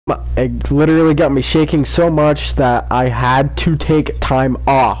It literally got me shaking so much that I had to take time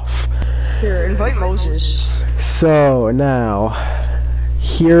off. Here, invite Moses. So now,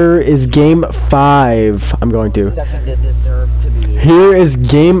 here is game 5. I'm going to. Doesn't deserve to be. Here is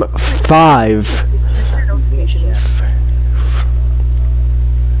game 5.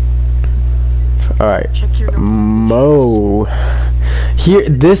 Alright. Mo. Here,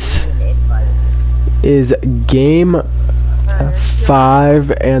 this is game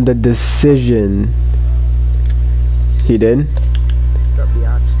 5 and the decision. He did?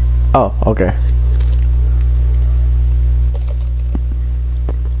 Oh, okay.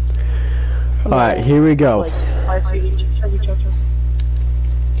 Alright, here we go.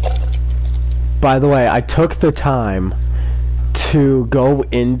 By the way, I took the time to go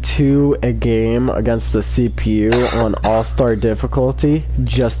into a game against the CPU on all-star difficulty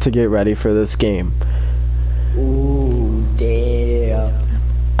just to get ready for this game. Ooh, damn.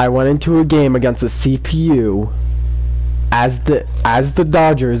 I went into a game against the CPU as the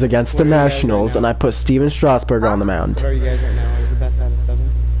Dodgers against the Nationals, and I put Steven Strasburg on the mound. What are you guys right now? Is it best out of 7?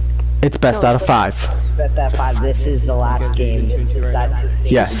 It's best out of 5. Best out of 5. This is the last game. This decides who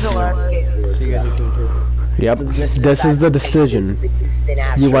thinks. Yes. This is the last game. So you guys are 2 and 2. Yep. So This is the decision.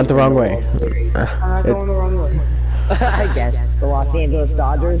 You went the wrong way. I'm not going the wrong way. I guess. The Los Angeles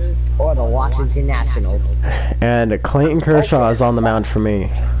Dodgers or the Washington Nationals. And Clayton Kershaw is on the mound for me.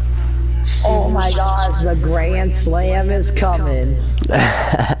 Oh my gosh, the Grand Slam is coming.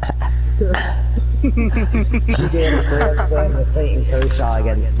 TJ and the Grand Slam with Clayton Kershaw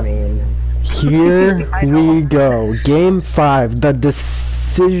against me. Here we go. Game 5, the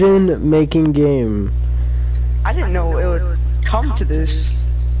decision-making game. I didn't know it would come to this.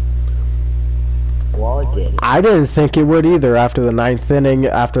 Well, it did. I didn't think it would either after the 9th inning,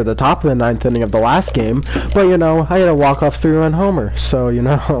 after the top of the 9th inning of the last game. But, you know, I had a walk-off 3-run homer. So, you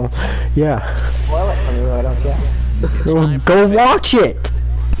know, yeah. Spoil it for me, why don't you? Well, go watch it.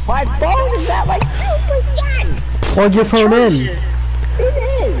 My phone is at like 2%! Plug your phone in. It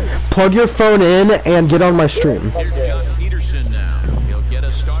is! Plug your phone in and get on my stream.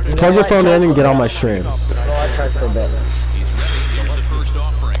 Plug your phone in and get on my stream.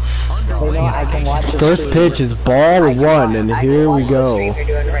 You know, I can watch the First stream. pitch is ball 1, and here we go. Stream you're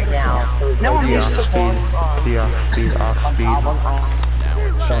doing right now. No one used to want Off speed.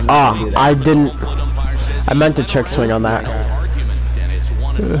 Ah, I didn't. I meant to check swing on that.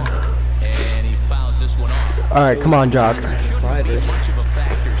 Alright, come on, Jock.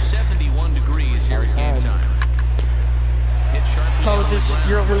 Moses,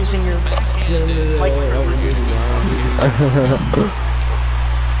 you're losing your like.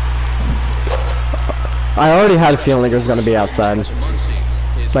 I already had a feeling it was gonna be outside.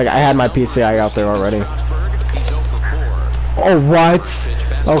 Like, I had my PCI out there already. Oh, what?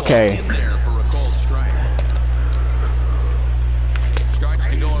 Okay.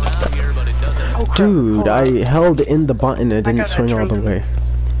 Dude, I held in the button, it didn't swing all the way.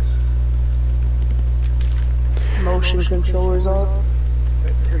 Motion controllers off.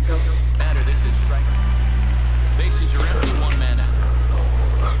 Here we go. Bases are empty, 1 man out.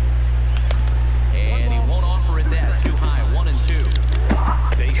 And he won't offer it that. Too high, 1 and 2.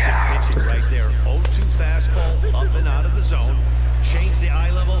 Basic pitching right there. 0-2 fastball, up and out of the zone. Change the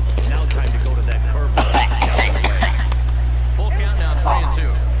eye level. Now time to go to that curveball. Full count now, 3 and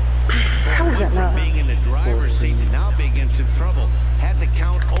 2. How is that not? Being in the driver's seat and now being in some trouble. Had the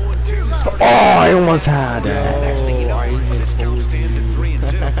count 0-2. Oh, I almost had it. Next thing you know, this count stands at 3 and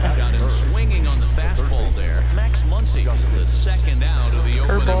 2. Got him swinging on the fastball there. Max Muncy is the second out of the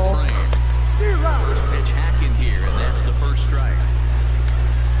opening frame. First pitch hacking here, and that's the first strike.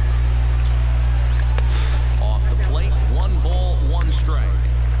 Off the plate, 1 ball, 1 strike.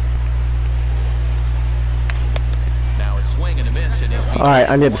 Now it's swing and a miss, and he's Alright,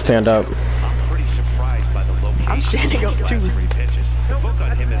 I need to stand up. I'm pretty surprised by the location. I'm standing up of these too. last 3 pitches. The book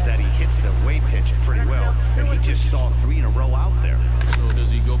on him is that he hits the weight pitch pretty well, and he just saw 3 in a row out there. So does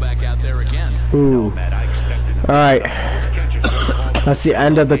he go back out there again? Ooh. Matt, I expected him. Alright. This catcher's gonna call That's the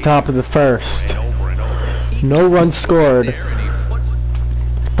end of the top of the first. and over and over. No runs scored, There, and he puts it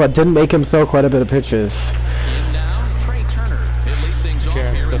but didn't make him throw quite a bit of pitches. in now. Trey Turner. It leads things off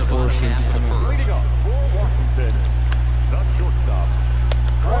Jack, here in the the four bottom seems half of the coming. first.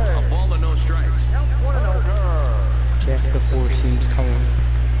 A ball and no strikes. Jack, the 4 seams coming.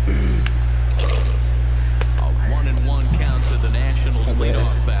 A 1-1 count to the Nationals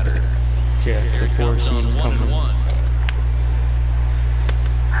leadoff batter. Jack, Here the it 4 comes on seams coming. 1-1.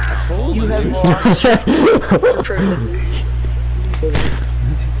 You have lost your privileges.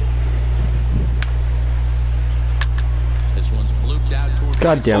 This one's blooped popped out toward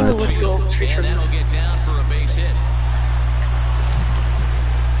God damn it. Let's go. and that'll get down for a base hit.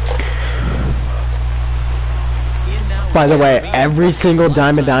 In now By the way, every single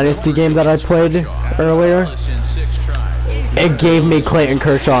Diamond Dynasty game that I played earlier, in 6 tries. it gave me Clayton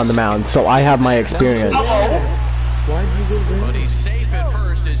Kershaw on the mound, so I have my experience. Why did you go green? But he's safe at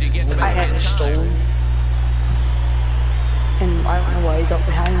first as he gets I back had in it time. stolen. And I don't know why he got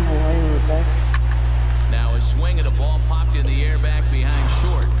behind me while I was back. Now a swing and a ball popped in the air back behind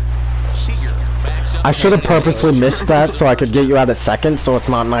short. Seager backs up. I should have purposely missed that so I could get you out of second so it's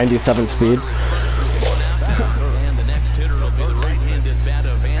not 97 speed. And the next hitter will be the right-handed bat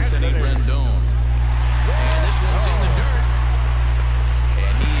of Anthony Rendon. And this one's in the dirt.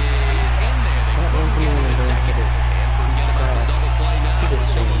 And he is in there. They couldn't get him at second. And forget about the double play now.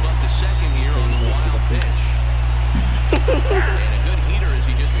 So move up to second here on the wild pitch. And a good heater as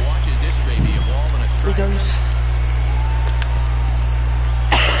he just watches this baby, a ball and a He strike. does.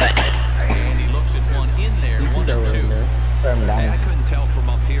 And he looks at one in there, 1-2. Firm Hey, I down. couldn't tell from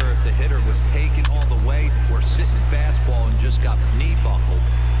up here if the hitter was taken all the way or sitting fastball and just got knee buckled.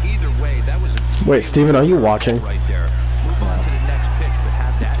 Either way, that was a Wait, Steven, are you watching? right there. Move on to the next pitch, but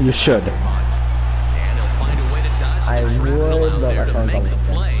have that. You should. And he'll find a way to dodge I the shrapnel would, out but there my to phone's make on the this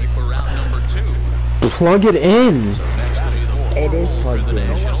thing. play for route number 2. Plug it in. Next will be the It is for plugged the in.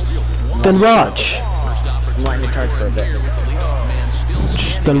 Nationals. Then watch. First opportunity Might need charge for a bit. here with the leadoff man still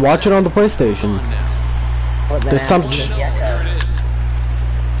standing Then watch it on the on PlayStation. now. What the There's some- heck? Here it is.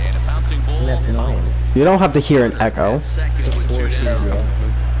 And a bouncing ball. That's annoying. You don't have to hear an echo. Second with 2 down.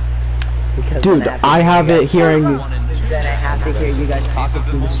 Because Dude, then I have it hearing... Then I have to hear you guys talking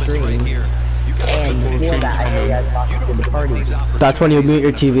through the stream. And before that, I hear you guys talking through the party. That's when you mute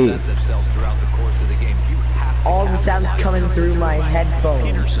your TV. All the sounds coming through my headphones.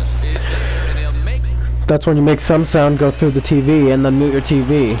 Peterson is there, and he'll make That's when you make some sound go through the TV and then mute your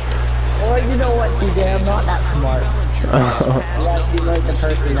TV. Well, you know what, TJ, I'm not that smart. You seem like the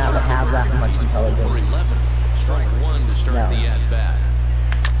person that would have that much for intelligence. 11. Strike 1 to start No. the at-bat.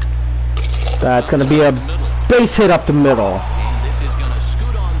 That's gonna be a base hit up the middle. And this is going to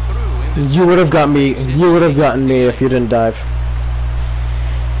scoot on through. You would have got me. You would have gotten me if you didn't dive.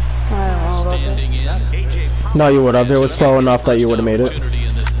 I don't know about that. Standing in. No, you would have. It was slow enough that you would have made it. Opportunity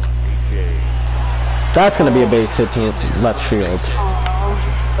in this one. That's gonna be a base hit to left field.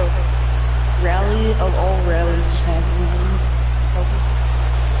 The rally of all rallies is happening.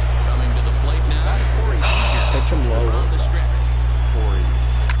 Coming to the plate now. Pitch him low. On the stretch.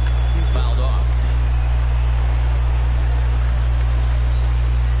 Fouled off.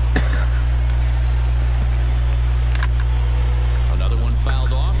 Another one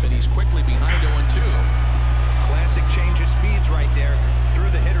fouled off, and he's quickly behind 0-2. Classic change of speeds right there. Threw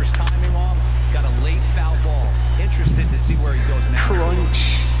the hitter's timing off. Got a late foul ball. Interested to see where he goes now.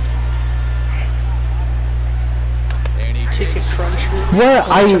 Crunch. And he Take a takes crunch. Where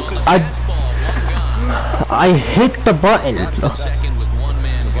fastball, one gone. I hit the button. Second with one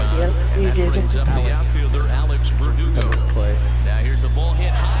man gone. Yep, And you that did. brings up the outfielder, Alex Verdugo. Play. Now here's a ball hit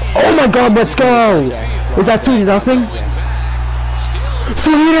high. Oh my God! Let's go! Is that 3-0?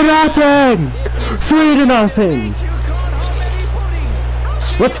 3-0! 3-0!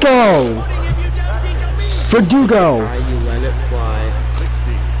 Let's go! Verdugo! Why you let it fly?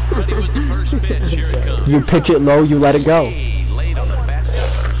 Ready with the first pitch. Here it comes. You pitch it low, you let it go. Late on the fastball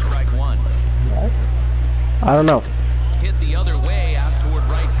for strike 1. I don't know. Hit the other way out toward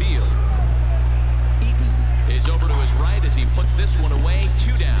right field. Eaton is over to his right as he puts this one away.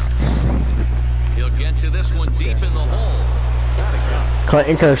 2 down. He'll get to this one deep in the hole.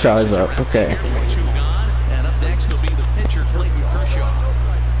 Clayton Kershaw is up. Okay. 2 gone. And up next will be the pitcher, Clayton Kershaw.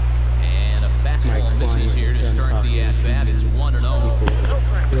 And a fastball misses here to start the at-bat. It's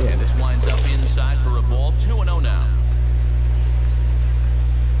 1-0. And this winds up inside for a ball. 2-0 now.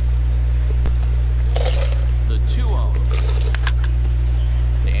 The 2-0.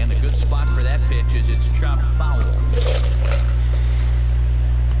 And a good spot for that pitch is it's chopped foul.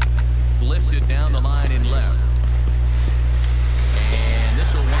 Lifted down the line in left. And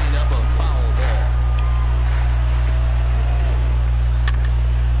this will wind up a foul ball.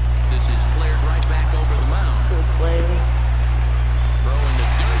 This is flared right back over the mound. Good play. Throwing the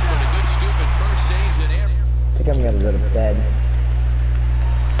dirt, but a good scoop at first, saves it in. I think I'm gonna go to bed.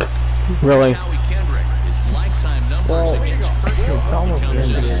 Really? Howie Kendrick, his lifetime numbers Well, against Kershaw. it's almost Comes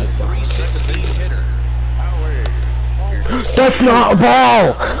in ended. as a 316 hitter. That's not a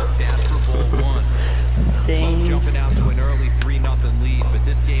ball! Down for ball 1. Dang. Jumping out to an early 3-0 lead, but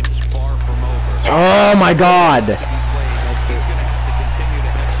this game is far from over. Oh my God! He's going to have to continue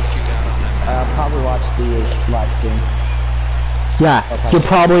to execute out on that. Probably watch the live stream. Yeah, he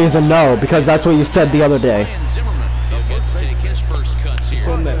probably is a no, because that's what you said the other day. Ryan Zimmerman, he'll get to take his first cuts here.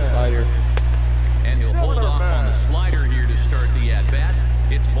 On that slider. And he'll hold off on the slider here to start the at-bat.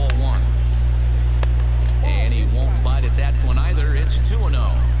 It's ball one. And he won't bite at that one either. It's 2-0.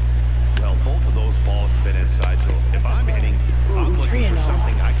 Well, both of those balls have been inside, so if I'm hitting, I'm looking for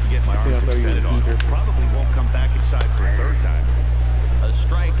something I can get my arms extended on. Probably won't come back inside for a third time. A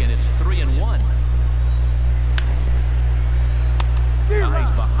strike, and it's 3-1. Now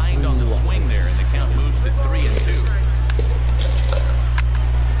he's behind on the swing there, and the count moves to 3-2.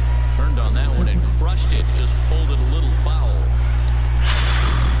 Turned on that one and crushed it, just pulled it a little foul.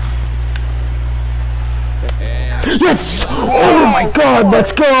 And Yes! Oh my god,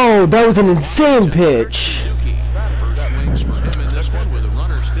 let's go! That was an insane pitch. Suzuki. First swings for him in this one with a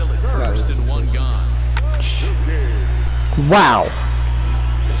runner still at first and one gone. Wow.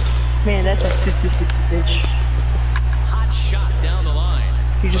 Man, that's a 50-50 pitch. Hot shot down the line.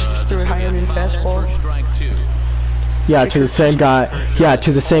 You just threw it higher than fastball. For strike two. Yeah, to the same guy. Yeah,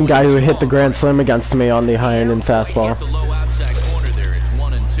 to the same guy who hit the grand slam against me on the high end and fastball. Hit the low outside corner there. It's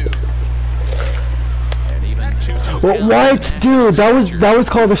 1-2. And even 2-2. Well, what, dude? That was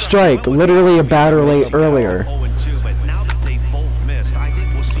called a strike. Literally a batter late earlier. 0-2, but now that they both missed, I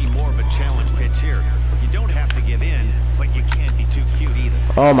think we'll see more of a challenge pitch here. You don't have to give in, but you can't be too cute either.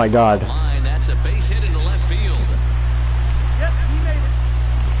 Oh my god. Line, that's a base hit into left field. Yep, he made it.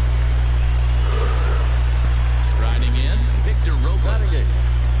 Striding in, Victor Robles.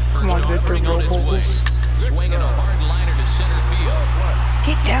 Come on, Victor Robles. Swinging a hard liner to center field.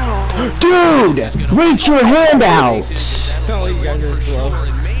 Get down. Dude! Reach your hand out! No, you guys are slow.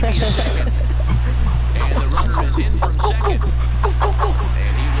 And maybe a second. And the runner is in from second.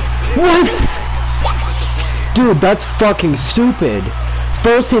 And he will What? Dude, that's fucking stupid.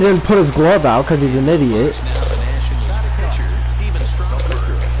 First he didn't put his glove out because he's an idiot. now the Nationals pitcher, Steven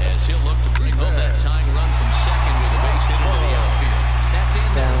Strasburg, as he'll look to bring home that tying run from second with a base hit into the outfield. That's in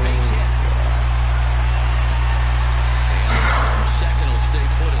there, base hit. And the runner from second will stay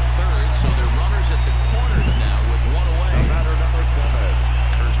put at third, so they're runners at the corners now with one away.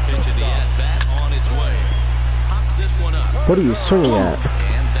 First pitch of the at-bat on its way. Pops this one up. What are you swinging at?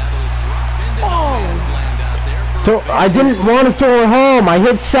 And that'll drop into no man's land out there for So I didn't want to throw it home. I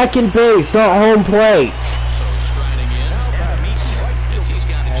hit second base, not home plate. So striding in, as he's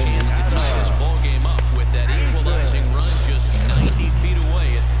got a chance to tie this ball game up with that equalizing run just 90 feet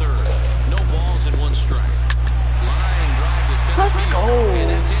away at third. No balls and one strike. Line drive to center Let's field, go. and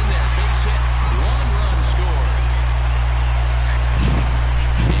that's in there. Base hit, one run scored.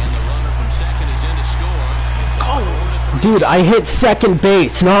 And the runner from second is in to score. It's a 4-3. Dude, I hit second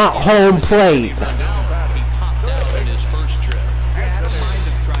base, not home plate. He popped out in his first trip. I don't mind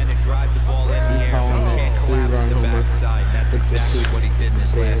him trying to drive the ball in the air, but he can't collapse the backside. That's exactly what he did in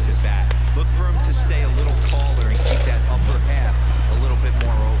his last at bat. Look for him to stay a little taller and keep that upper half a little bit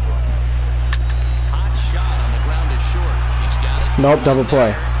more open. Hot shot on the ground is short. He's got it. Nope, double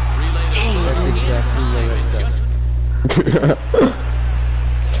play. Relay to That's exactly what I said.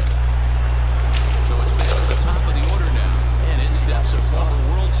 So it's back to the top of the order now. And in steps a former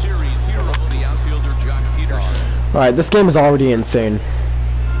World Series hero, the outfielder Jock Peterson. Alright, this game is already insane.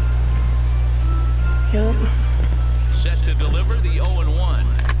 Yep. Set to deliver the 0-1.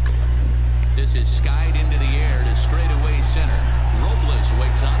 This is skied into the air to straightaway center. Robles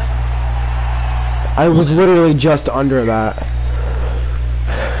waits on it. I was literally just under that.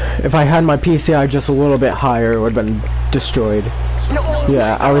 If I had my PCI just a little bit higher, it would have been destroyed.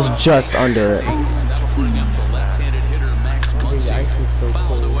 Yeah, I was just under it. That'll bring up the left-handed hitter Max Muncy. ice is so Fouled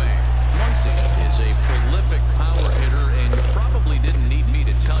cold. away. Muncy is a prolific power hitter, and you probably didn't need me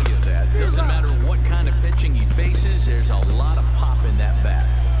to tell you that. Doesn't matter what kind of pitching he faces, there's a lot of pop in that bat.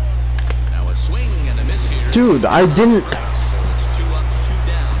 Now a swing and a miss here. Dude, I didn't... So it's 2 up, 2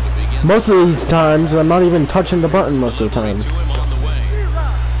 down to begin. Most of these times, I'm not even touching the button most of the time. To him on the way.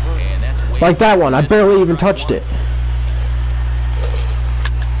 And that's way Like that one, I barely even touched it.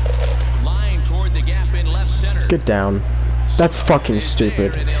 line toward the gap in left center. Get down. That's fucking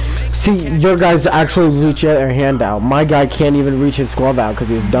stupid. See, your guys actually reach their hand out. My guy can't even reach his glove out because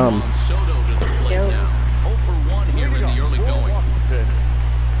he's dumb. Soto to the plate now. 0 for 1 here in the early going.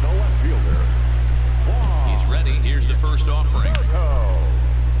 He's ready. Here's the first offering.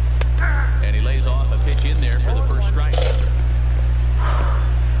 And he lays off a pitch in there for the first strike.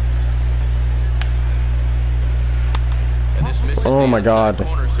 And this misses Oh the my outside God.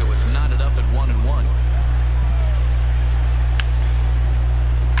 corner, so it's knotted up at 1-1.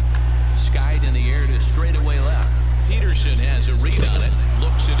 Skied in the air to straightaway left. Peterson has a read on it,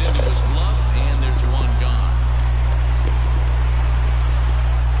 looks it into his glove, and there's one gone.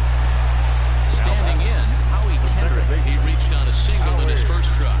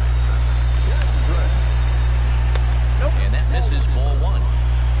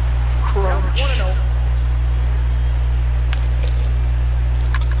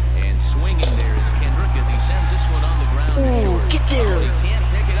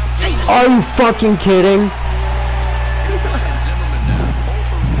 Are you fucking kidding?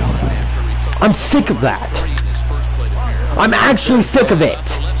 I'm sick of that. I'm actually sick of it.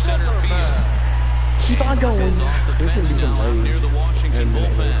 Keep on going.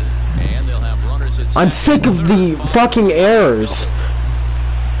 I'm sick of the fucking errors.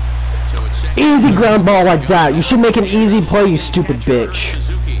 Easy ground ball like that. You should make an easy play, you stupid bitch.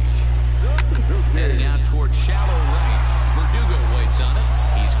 Heading out towards shallow right. Verdugo waits on it.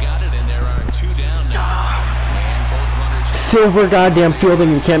 He's got it, and there are 2 down now. And both runners Silver goddamn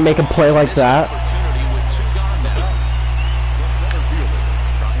fielding, you can't make a play like that. opportunity with 2 gone now.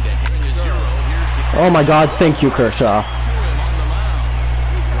 Trying to hang a 0. Here's the Oh my god, thank you, Kershaw. to him on the mound.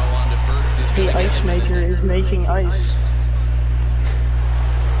 Throw on to first is The ice maker is making ice.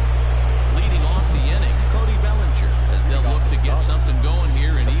 leading off the inning. Cody Bellinger, as they'll look to get something going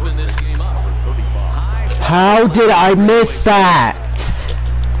here and even this game up. High How did I miss that?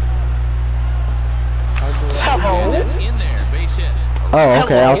 that's in there. Base hit. Oh,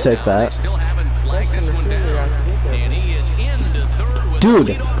 okay, I'll take They that. still haven't flagged this one down. And he is into third with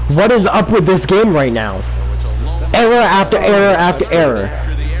Dude, what is up with this game right now? it's a lone Error after error after error.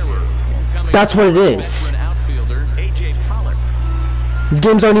 after the error. Coming That's what it from is. veteran outfielder A.J. Pollard. These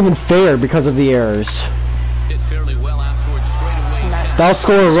games aren't even fair because of the errors. Hit fairly well out towards straightaway center. They'll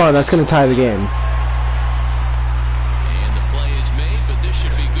score a run, that's gonna tie the game. And the play is made, but this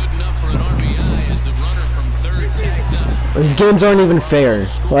should be good enough for an RBI as the runner from third tags up. These games aren't even fair.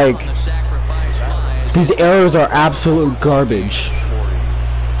 Like, The sacrifice fly as these errors are absolute garbage.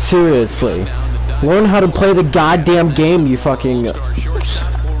 Seriously. Learn how to play the goddamn game, you fucking... star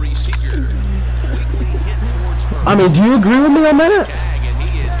shortstop Corey Seager. Weekly hit towards first I mean, do you agree with me on that? tag, and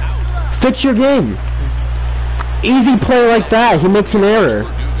he is out. Fix your game. Easy play like that, he makes an error.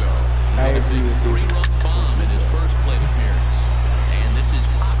 I agree with you. 3-run bomb in his first plate appearance. And this is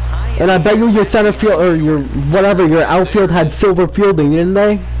popped high. And I bet you your center field, or your, whatever, your outfield had silver fielding, didn't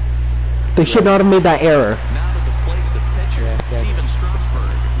they? They should not have made that error. Now to the plate, the pitcher, Steven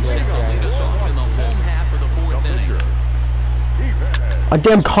Strasburg. Set to lead us off in the home half of the 4th inning. A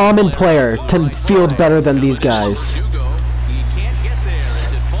damn common player to field better than these guys. Verdugo, he can't get there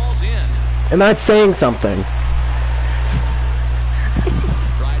as it falls in. And that's saying something.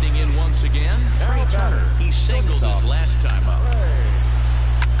 Riding in once again, Trey Turner. He singled his last time up.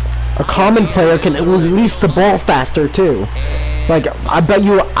 A common player can release the ball faster too. Like, I bet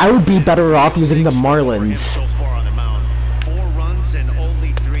you I would be better off using the Marlins. So far on the mound, 4 runs and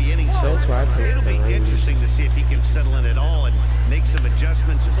only 3 innings. So That's why I picked it'll be the Rays. interesting to see if he can settle in at all and make some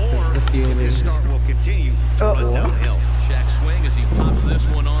adjustments, or the if fielding. his start will continue to run downhill. Shack swing as he pops this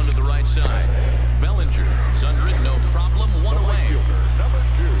one onto the right side. Bellinger is under it, no problem, 1 away.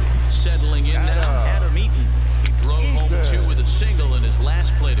 Settling in now, Adam Eaton. He drove home 2 with a single in his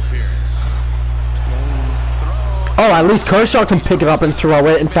last plate appearance. Oh, at least Kershaw can pick it up and throw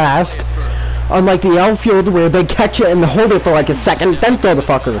it and fast. Unlike the outfield where they catch it and hold it for like a second, then throw the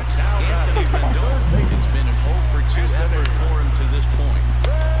fucker. It's been an 0 for 2 effort for him to this point.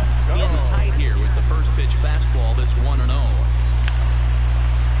 In tight here with the first pitch fastball that's 1-0.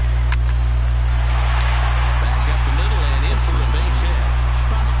 Back up the middle and in for a base hit.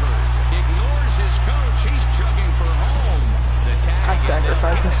 Strasburg ignores his coach. He's chugging for home. The tag I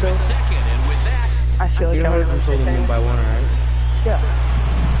sacrificed is myself. second, and with that, I feel You like I don't would have control the move by 1, right? Yeah.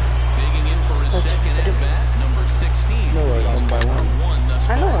 digging in for his second at bat, number 16. No, like, He's 1 by 1. for 1 thus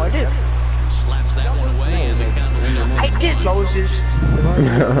I know, far. I did. Slaps that one away, and the count will be I did, Moses.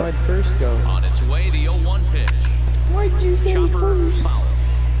 Why'd first go? on its way. The 0-1 pitch. Why'd you say Chopper first? foul.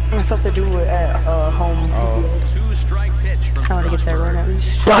 I thought they do it at home. Oh. 2-strike pitch from I want to get that run at Strasburg.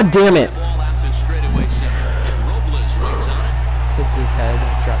 least. God damn it. Ball out to straightaway center. Robles waits on Hits his head,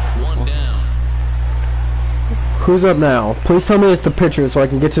 drops it. this 1 one. down. Who's up now? Please tell me it's the pitcher so I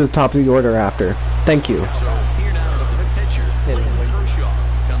can get to the top of the order after. Thank you. So here now is the pitcher. Hit him. Kershaw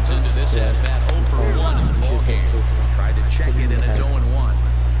comes into this at bat 0 for 1 in the ball game. Tried to check it, and it's 0-1.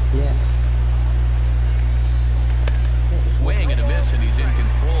 Yes. Swing and a miss, and he's in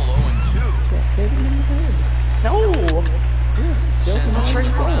control. 0-2. Hit him in the head. No. Yes. Sent Joking. on the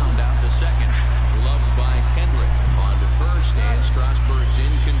ground out to second. Gloved by Kendrick. On to first, and Strasburg's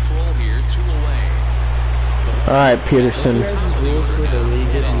in control here. 2 away. Alright, Peterson. Your guys' rules for the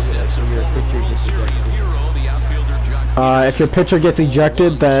league is your pitcher gets Series ejected. hero, the outfielder Jock If your pitcher gets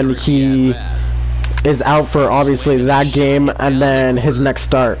ejected, then he is out for obviously that game, and then his next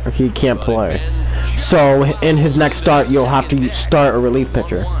start, he can't play. So, in his next start, you'll have to start a relief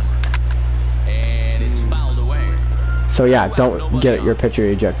pitcher. And it's fouled away. So yeah, don't get your pitcher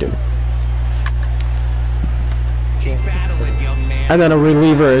ejected. Keep battling, young man. And then a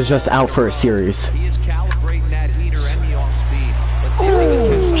reliever is just out for a series. He is calibrating that heater and the off speed. Let's see if he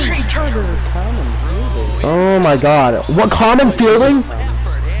can catch Trey Turner. Oh my god. What common fielding?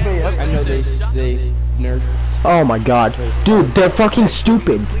 I know they nerfed. Oh my god. Dude, they're fucking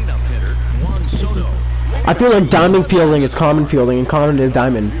stupid. I feel like diamond fielding is common fielding and common is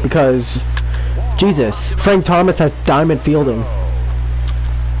diamond because Jesus, Frank Thomas has diamond fielding.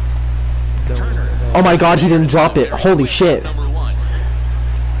 Oh my god, he didn't drop it. Holy shit.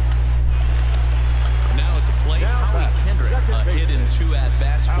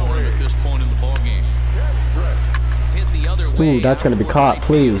 Ooh, that's gonna be caught,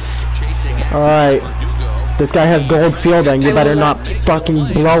 please. Alright. This guy has gold fielding, you better not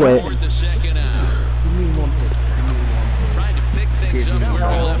fucking blow it.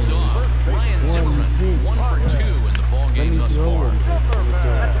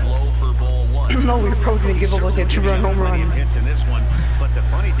 No, we were probably gonna give up like a 2-run home run. Hits in this one, but the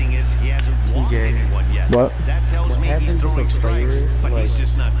funny thing is he hasn't walked anyone yet. What? That tells me he's throwing strikes, but he's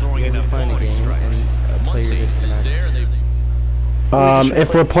just not throwing enough quality strikes.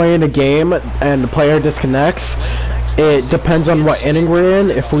 If we're playing a game and the player disconnects, it depends on what inning we're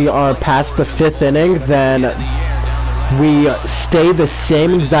in. If we are past the 5th inning, then we stay the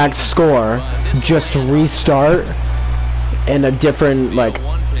same exact score, just restart in a different, like,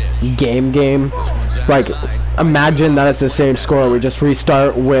 game. Like, imagine that it's the same score, we just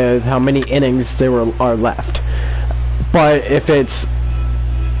restart with how many innings are left. But if it's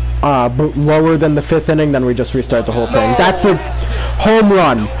lower than the 5th inning, then we just restart the whole thing. That's a home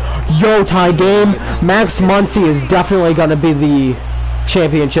run. Yo, tie game. Max Muncy is definitely going to be the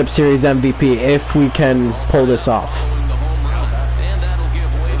championship series MVP if we can pull this off.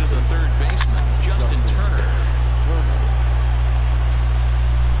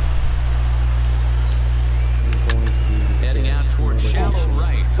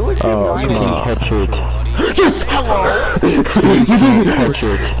 Oh, You didn't catch it. yes! You didn't Catch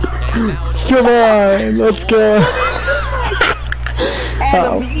it. Come on, let's go.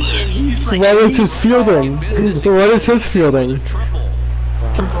 What is his fielding? What is his fielding?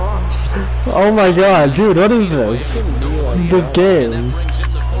 Oh my god, dude, what is this? This game.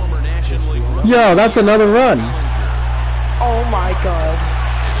 Yo, that's another run. Oh my god.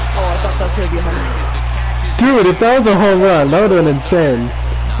 Oh, I thought that was gonna be a home run. Dude, if that was a home run, that would have been insane.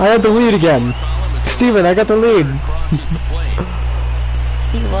 I had the lead again. Steven, I got the lead.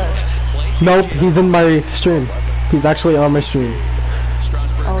 He left. Nope, he's in my stream. He's actually on my stream.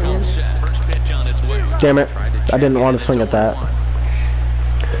 Oh, yes. Damn it. I didn't want to swing at that.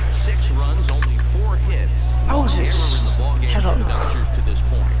 Moses. Hello.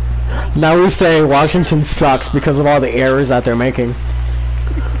 Now we say Washington sucks because of all the errors that they're making.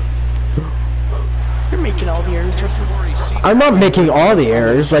 You're making all the errors. I'm not making all the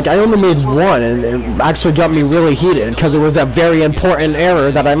errors, like I only made one and it actually got me really heated because it was a very important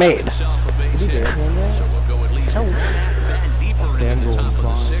error that I made.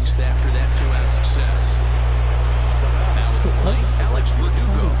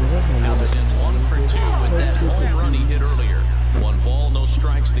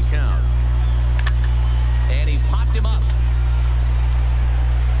 And he popped him up.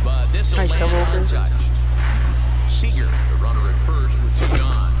 But this will land untouched. Seager, the runner at first with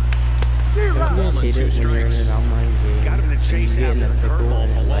John. You hate it when you're in an online game. Got him to chase after the curveball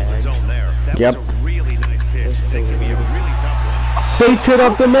below the zone there. That was a really nice pitch. That could be a really tough one. Bates hit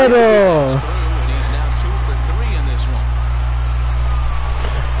up the middle. And he's now 2 for 3 in this one.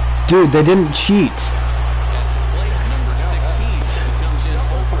 Dude, they didn't cheat.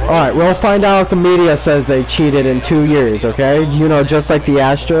 Alright, we'll find out if the media says they cheated in 2 years, okay? You know, just like the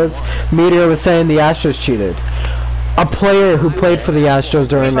Astros. Media was saying the Astros cheated. A player who played for the Astros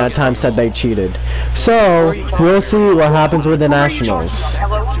during that time said they cheated. So, we'll see what happens with the Nationals.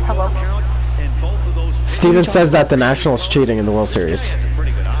 Steven says that the Nationals cheating in the World Series.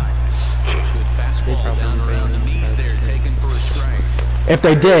 If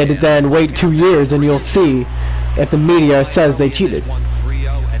they did, then wait 2 years and you'll see if the media says they cheated.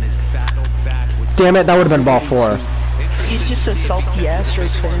 Damn it, that would have been ball 4. He's just a salty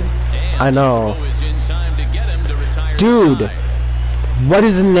Astros fan. I know. Dude, what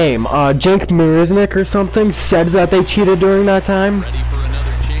is his name? Jake Marisnik or something said that they cheated during that time.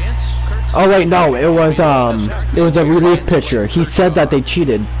 Oh wait, no, it was a relief pitcher. He said that they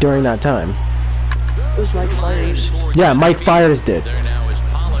cheated during that time. It was Mike Fiers. Yeah, Mike Fiers did.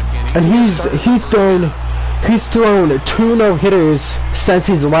 And he's thrown 2 no-hitters since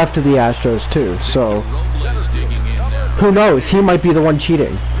he's left the Astros too. So who knows? He might be the one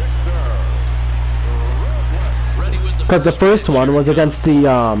cheating. Because the first one was against the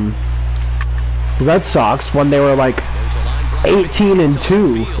Red Sox when they were like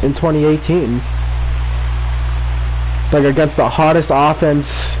 18-2 in 2018. Like against the hottest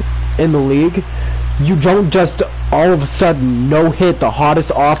offense in the league. You don't just all of a sudden no-hit the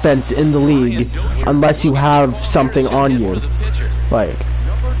hottest offense in the league unless you have something on you. Like,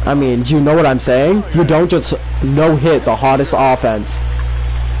 I mean, do you know what I'm saying? You don't just no-hit the hottest offense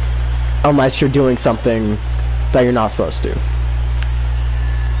unless you're doing something that you're not supposed to.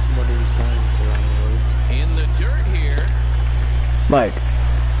 What are you saying? In the dirt here. Like,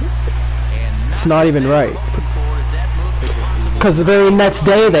 it's not even right. Because the very next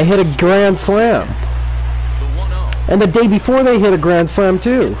day they hit a grand slam. And the day before they hit a grand slam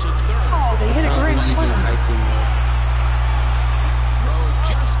too. Oh, they hit a grand slam.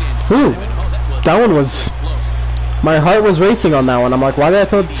 Ooh, that one was... My heart was racing on that one. I'm like, why did I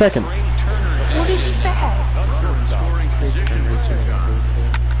throw it second? What is that?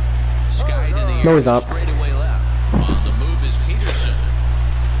 No, he's not.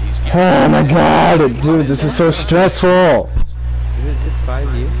 Oh my god, dude, this is so stressful. Is it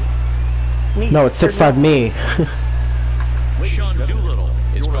 6'5" you? No, it's 6'5" me. Sean Doolittle.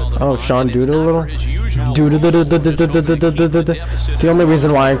 Oh, Sean Doolittle? The only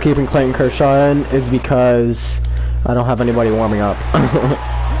reason why I'm keeping Clayton Kershaw in is because I don't have anybody warming up.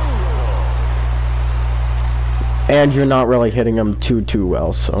 And you're not really hitting him too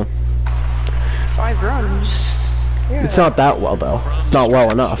well, so. 5 runs. Yeah. It's not that well, though. It's not well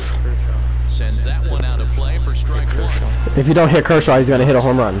enough. Sends that one out of play for strike one. If you don't hit Kershaw, he's gonna hit a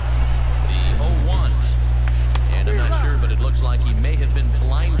home run. The 0-1. And I'm not sure, but it looks like he may have been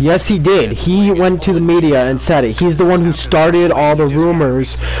blind. Yes, he did. He went to the media and said it. He's the one who started all the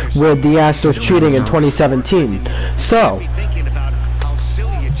rumors with the Astros cheating in 2017. So,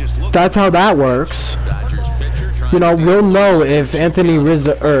 that's how that works. You know, we'll know if Anthony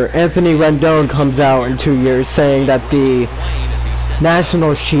Rendon comes out in 2 years saying that the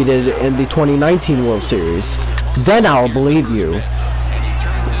Nationals cheated in the 2019 World Series. Then I'll believe you.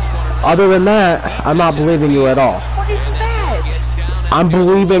 Other than that, I'm not believing you at all. What is that? I'm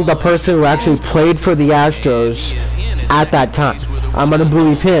believing the person who actually played for the Astros at that time. I'm gonna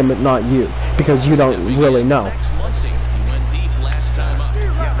believe him, not you, because you don't really know.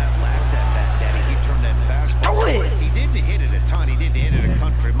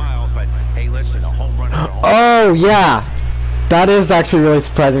 Oh yeah, that is actually really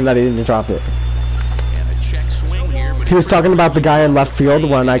surprising that he didn't drop it. He was talking about the guy in left field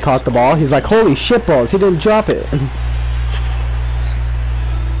when I caught the ball. He's like, holy shit balls, he didn't drop it.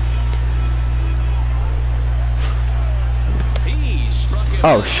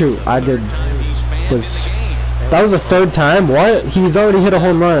 Oh shoot, that was the third time? What? He's already hit a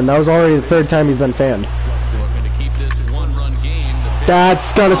home run. That was already the third time he's been fanned.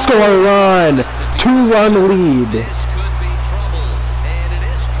 That's gonna score a run! 2-run lead.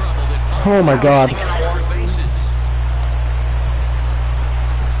 Oh my god.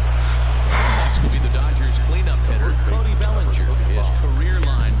 Next will be the Dodgers cleanup hitter, Cody Bellinger. His career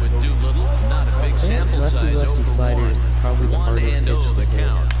line with Doolittle, not a big sample size, over sliders, probably the hardest pitch the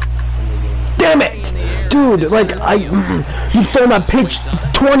count. Damn it! Dude, like, you've thrown that pitch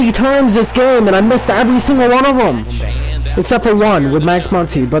 20 times this game and I missed every single one of them. Except for one with Max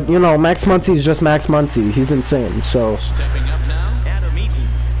Muncy, but you know, Max Muncy is just Max Muncy. He's insane, so. Stepping up now, Adam Eaton.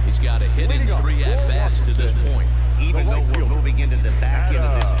 He's got a hit in 3 at-bats to this point. Even though we're moving into the back end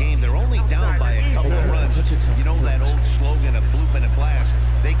of this game, they're only down by a couple of runs. You know that old slogan of bloop and a blast?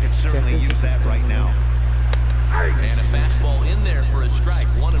 They could certainly use that right now. And a fastball in there for a strike,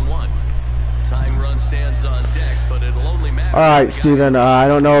 1-1. Tying run stands on deck, but it'll only matter. Alright, Steven, I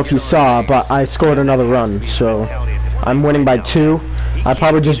don't know if you saw, but I scored another run, so I'm winning by 2. I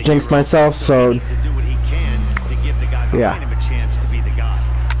probably just jinxed myself, so yeah.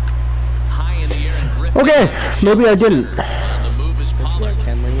 Okay, maybe I didn't.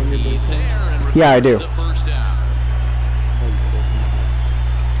 Yeah, I do.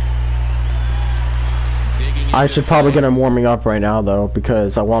 I should probably get him warming up right now, though,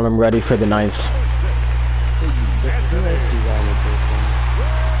 because I want him ready for the 9th.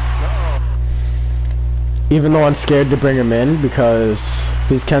 Even though I'm scared to bring him in, because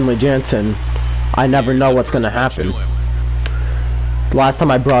he's Kenley Jansen, I never know what's going to happen. Last time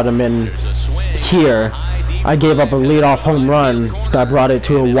I brought him in here, I gave up a leadoff home run that brought it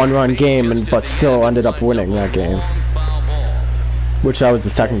to a 1-run game, but still ended up winning that game. Which that was the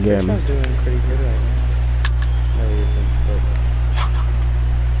second game.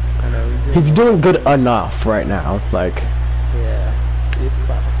 He's doing good enough right now, like. Yeah, it's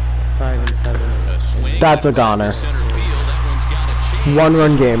 5 and 7. That's a goner.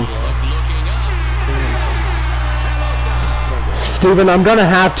 1-run game. Looking up. Steven, I'm gonna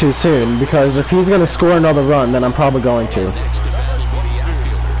have to soon, because if he's gonna score another run, then I'm probably going to. Next to battle will be the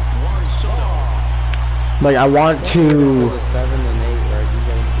outfielder, Juan Soto. Like, I want to... The 7 and 8, right? You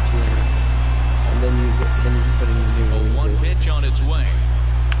get into 2 innings. And then you can put in the new A one pitch on its way.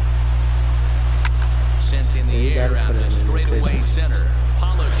 Sent in the you air gotta out put it the in the straightaway pitch. center.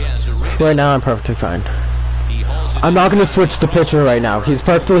 Pollock has a read. Right now, I'm perfectly fine. He hauls it I'm in. not gonna switch the pitcher right now. He's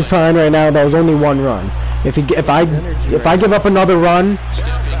perfectly fine right now. That was only 1 run. If I give up another run,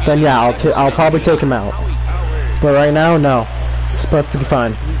 then yeah, I'll probably take him out. But right now, no. He's perfectly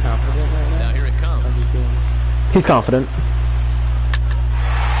fine. Is he confident right now? Now here it comes. How's he feeling? He's confident.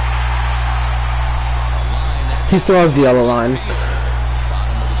 He still has the yellow line.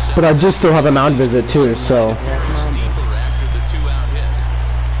 But I do still have a mound visit too, so...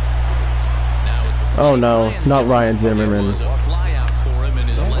 Oh no, not Ryan Zimmerman.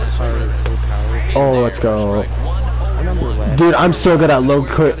 Oh, let's go. Dude, I'm so good at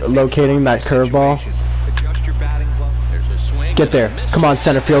locating that curveball. Get there. Come on,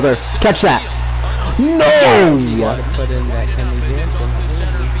 center fielder. Catch that. No! Put in that Kenley Jansen.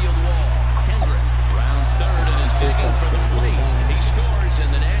 Rounds third and is digging for the plate. He scores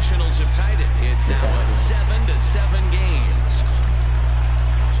and the Nationals have tied it. It's now a 7-7 games.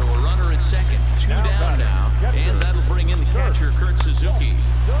 So a runner at second, 2 down now, and that'll bring in the catcher Kurt Suzuki.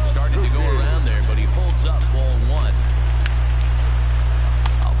 Starting to go around there, but he holds up ball 1.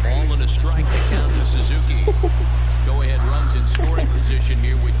 A ball and a strike to count to Suzuki. Go ahead runs in scoring position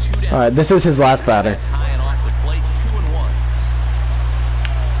here with 2 down. Alright, this is his last batter. That's high and off the plate, 2-1.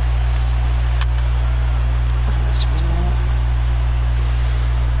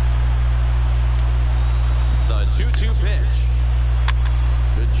 The 2-2 pitch.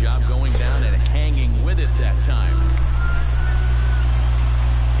 Good job going down and hanging with it that time.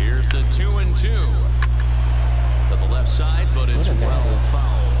 Here's the 2-2. To the left side, but it's well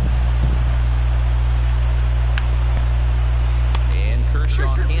fouled. And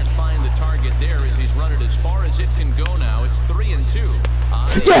Kershaw can't find the target there as he's run it as far as it can go now. It's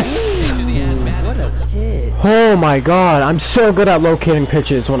 3-2. Yes! What a hit. Oh my god, I'm so good at locating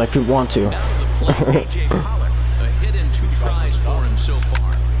pitches when I want to. Now to the plate, A.J. Pollock. A hit in 2 tries for him so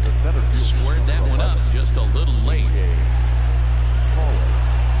far. Squared that one up just a little late.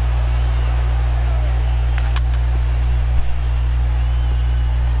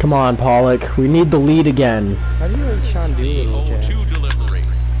 Come on, Pollock. We need the lead again. How do you like Sean The Doolittle, Jack? 0-2 delivery.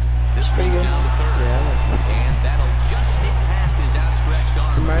 This one's down to third. Yeah, And that'll just sneak past his outstretched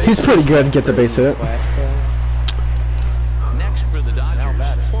arm. He's pretty good. Gets a base hit. Next for the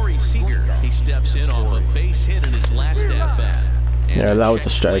Dodgers, Corey Seager. He steps in off a base hit in his last at-bat. Yeah, that was a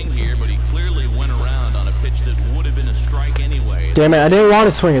strike. Here, but he clearly went around on a pitch that would have been a strike anyway. Damn it, I didn't want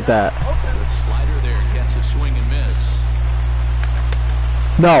to swing at that. Good slider there, gets a swing and miss.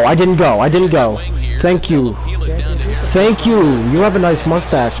 No, I didn't go. I didn't go. Thank you. Thank you. You have a nice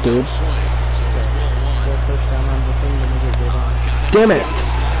mustache, dude. Damn it.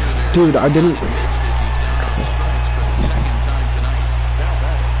 Dude, I didn't...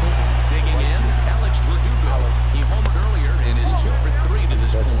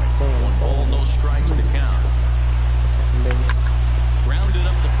 Grounded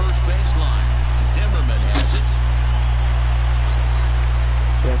up the first baseline. Zimmerman has it.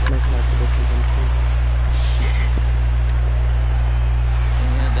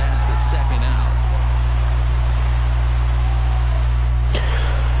 And that's the second out.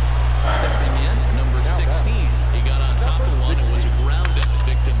 Stepping in, number 16. He got on top of one and was a ground out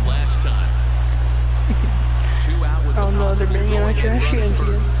victim last time. 2 out with the Oh no, they're bringing out trash cans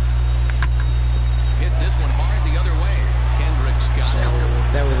again. Hits this one hard the other way. Kendrick's got it.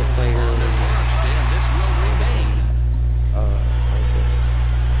 That was a play On the earlier. first, and this will remain.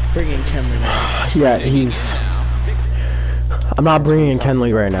 Bringing Kenley now. Yeah, he's... I'm not bringing in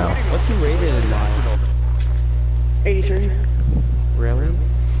Kenley right now. What's he rated in live? 83. Really?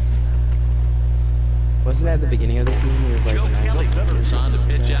 Wasn't that at the beginning of the season? He was like Joe 90? Kelly is on the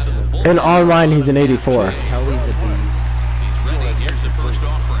pitch out of the bullpen. In online, he's an 84. Kelly's a beast. He's ready. Here's the first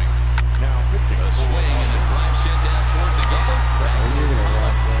offering. A swing and the drive sent down toward the gap.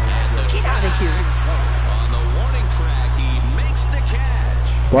 And the Get out of here. on the warning track, he makes the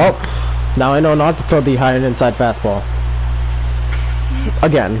catch. Well, now I know not to throw the high and inside fastball.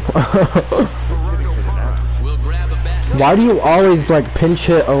 Again. Will grab a bat. Why do you always like pinch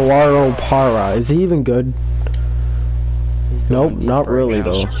hit Alvaro Parra? Is he even good? He's Nope, going deep not right really now.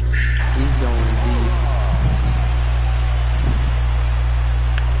 though. He's going deep.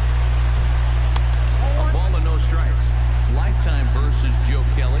 A ball and no strikes. Lifetime burst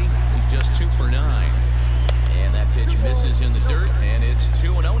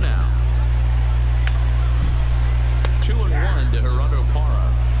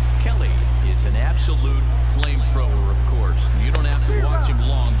absolute flamethrower, of course. You don't have to watch him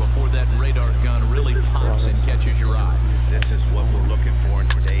long before that radar gun really pops and catches your eye. This is what we're looking for in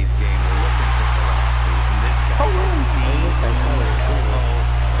today's game. We're looking for velocity. And this guy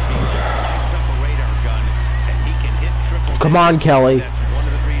lights up a radar gun, and he can hit triple. Come on, Kelly. That's one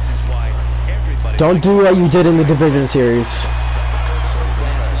of the reasons why everybody Don't do what you did in the division series. So the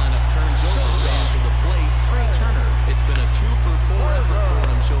Nats lineup turns over and to the plate, Trey Turner. It's been a 2-for-4 effort for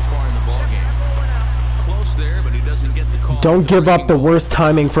him so far in the ballgame. Close there, but he doesn't get the call. Don't give up the worst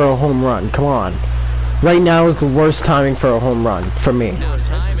timing for a home run. Come on. Right now is the worst timing for a home run for me. Now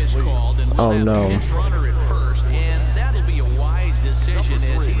time is called, and we'll have the pinch runner at first, and that'll be a wise decision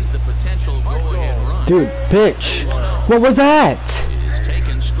as he's the potential go-ahead run. Dude, pitch. What was that? Is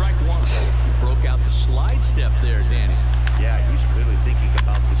taking strike one. Broke out the slide step there, Danny. Yeah, he's clearly thinking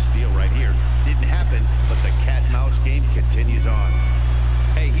about the steal right here. Didn't happen, but the cat-mouse game continues on.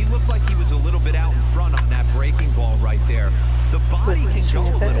 Hey, he looked like he was a little bit out in front on that breaking ball right there. The body can go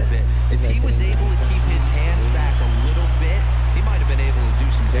a little bit. If he was able to keep his hands back a little bit, he might have been able to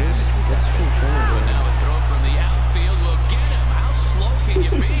do some damage. That's true. But now a throw from the outfield will get him. How slow can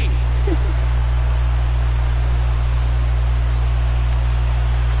you be?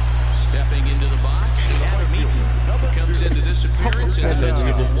 Stepping into the box, Adam Eaton comes into this appearance and leads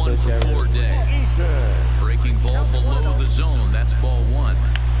to a 1-for-4 day. Breaking ball below the zone, that's ball one.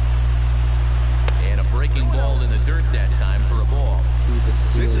 And a breaking ball in the dirt that time for a ball.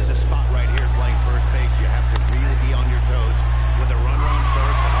 This is a spot right here playing first base. You have to really be on your toes with a runner on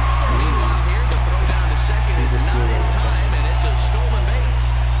first. Meanwhile here, the throw down to second is not in time, and it's a stolen base.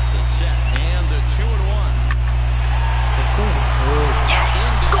 The set and the 2-1. Into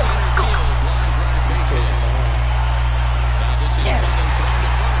center field, line drive base hit. Now this is Kevin thrown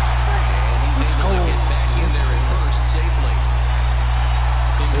to first, and he's able to get back in there at first safely.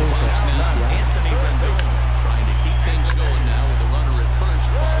 In the box now, Anthony Rendon trying to keep things going now with the runner at first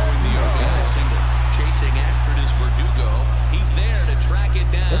following the RBI single. Chasing after it is Verdugo. He's there to track it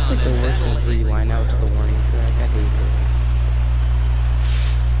down. That's like the worst one where you line out to the warning track. I hate it.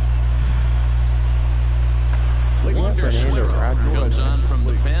 Wander Schwarber comes on from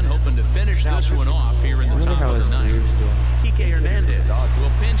the pen, hoping to finish this one off here in the top of the ninth. Kike Hernandez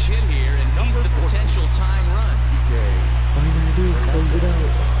will pinch hit here, and he's the potential tying run. All you gotta do is close it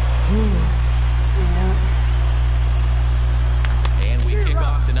out. And we kick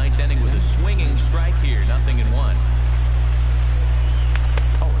off the ninth inning with a swinging strike here, 0-1.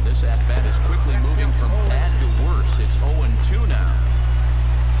 Oh, and this at-bat is quickly moving from bad to worse. It's 0-2 now.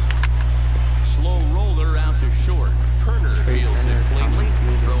 Slow roller out to short. Turner fields it cleanly.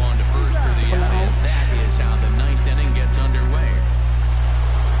 Throw on to first for the out, and that is how the ninth inning gets underway.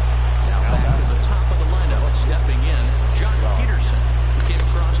 Now back to the top of the lineup, stepping in, John Peterson came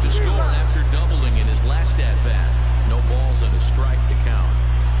across to score after doubling in his last at-bat. No balls and a strike to count.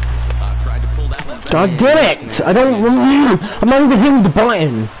 Tried to pull that one back. God damn it! I don't. I'm not even hitting the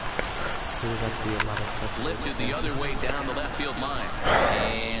button. Lifted the other way down the left field line,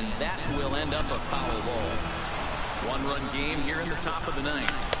 and that will end up a foul ball. One-run game here in the top of the ninth.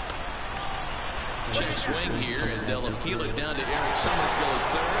 Check swing here as they'll appeal it down to Eric Summersville at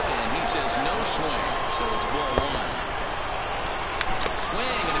third, and he says no swing, so it's ball one.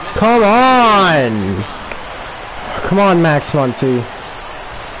 Swing and a miss. Come on! Come on, Max Muncy. He's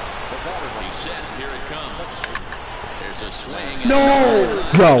set. Here it comes. There's a swing. No!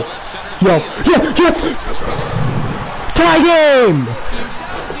 Yo! Yo! Yeah! Yes! Tie game!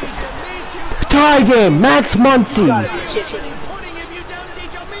 Tie game! Max Muncy!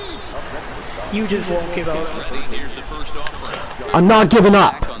 You just won't give up. Here's the first offering. I'm not giving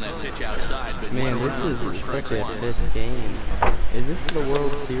up. On that pitch outside, but Man, this is such a fifth game. Is this the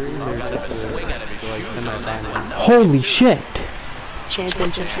World Series or just the like semi-final? Holy shit!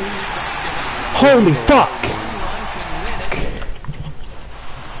 Championship series. Holy fuck!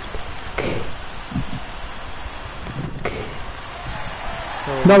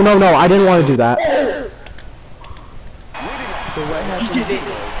 No, I didn't want to do that. So what happened? He did it.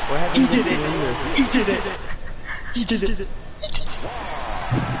 What happened? He did it. He did it. He did it.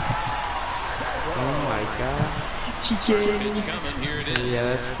 Oh my gosh. He did it. pitch coming. Here it is. Yeah,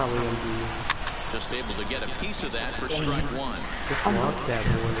 that's probably gonna be. Just able to get a piece of that for strike one. Just lock that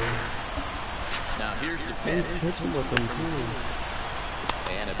boy. Now here's the Hey, pitch. pitch him with him too.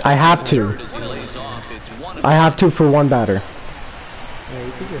 And a I have to. as he lays off. It's one I have to for one batter. Yeah,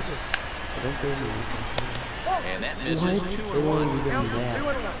 you could just. Don't do anything. and that misses What? 2 They and won't 1. even do that.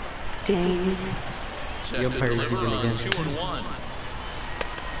 Dang. Set The to umpire's deliver even on against 2 him. and 1.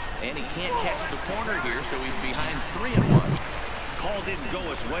 And he can't catch the corner here, so he's behind 3 and 1. call didn't go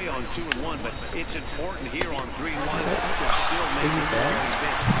his way on 2-1, but it's important here on 3-1 to still make it very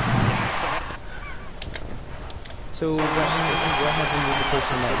big. So what happens with the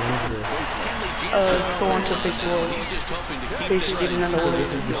person that wins this? Go on to big world. Basically getting on the So world. this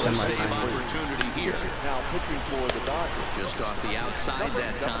is the semifinal. Opportunity here. Now pitching for the Dodgers. Just off the outside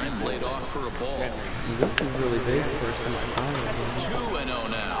that time, laid off for a ball. This is really big for a semifinal. 2-0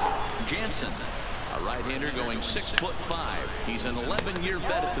 now. Jansen, a right-hander going 6'5". He's an 11-year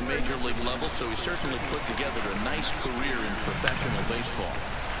vet at the major league level, so he certainly put together a nice career in professional baseball.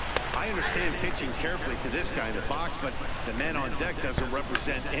 I understand pitching carefully to this guy in the box, but the man on deck doesn't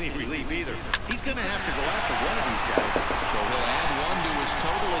represent any relief either. He's going to have to go after one of these guys. So he'll add one to his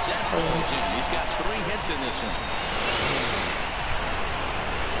total as that falls in. He's got 3 hits in this one.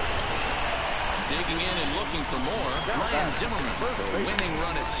 Digging in and looking for more, Ryan Zimmerman. The winning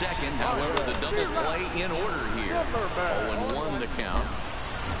run at second, however, the double play in order here. 0-1 the count.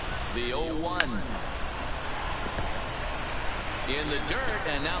 The 0-1. In the dirt,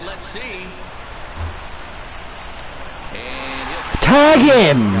 and now let's see. And he'll Tag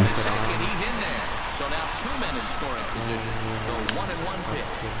him! second, he's in there. So now 2 men in scoring position. The 1-1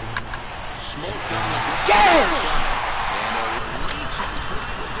 pitch. Smoke down the ground. Yes!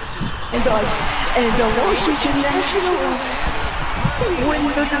 And a reach And the Washington Nationals win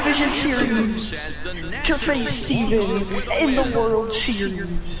the division series to face Steven in the World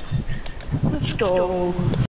Series. Let's go.